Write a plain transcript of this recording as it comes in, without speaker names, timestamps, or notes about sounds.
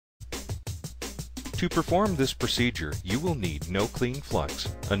To perform this procedure, you will need no clean flux,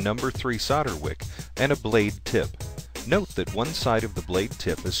 a number 3 solder wick, and a blade tip. Note that one side of the blade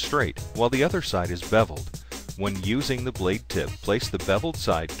tip is straight, while the other side is beveled. When using the blade tip, place the beveled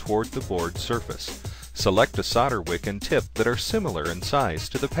side toward the board surface. Select a solder wick and tip that are similar in size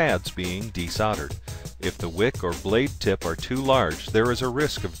to the pads being desoldered. If the wick or blade tip are too large, there is a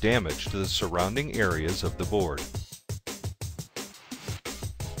risk of damage to the surrounding areas of the board.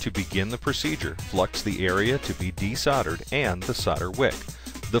 To begin the procedure, flux the area to be desoldered and the solder wick.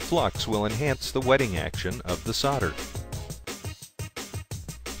 The flux will enhance the wetting action of the solder.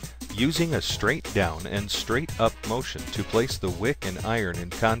 Using a straight down and straight up motion to place the wick and iron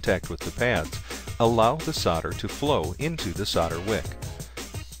in contact with the pads, allow the solder to flow into the solder wick.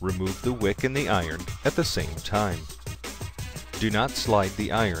 Remove the wick and the iron at the same time. Do not slide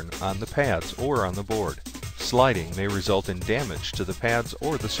the iron on the pads or on the board. Sliding may result in damage to the pads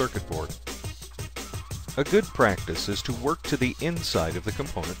or the circuit board. A good practice is to work to the inside of the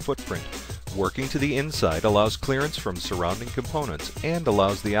component footprint. Working to the inside allows clearance from surrounding components and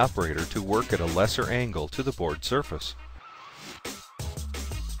allows the operator to work at a lesser angle to the board surface.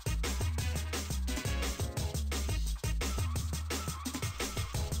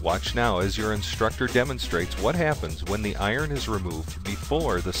 Watch now as your instructor demonstrates what happens when the iron is removed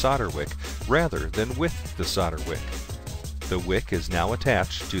before the solder wick rather than with the solder wick. The wick is now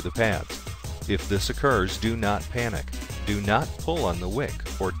attached to the pads. If this occurs, do not panic. Do not pull on the wick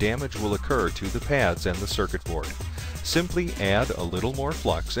or damage will occur to the pads and the circuit board. Simply add a little more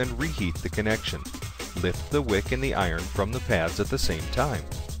flux and reheat the connection. Lift the wick and the iron from the pads at the same time.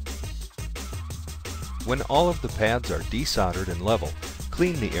 When all of the pads are desoldered and level,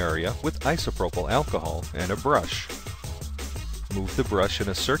 clean the area with isopropyl alcohol and a brush. Move the brush in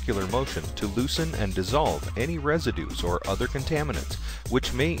a circular motion to loosen and dissolve any residues or other contaminants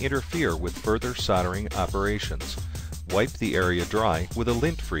which may interfere with further soldering operations. Wipe the area dry with a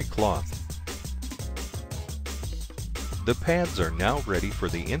lint-free cloth. The pads are now ready for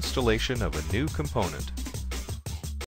the installation of a new component.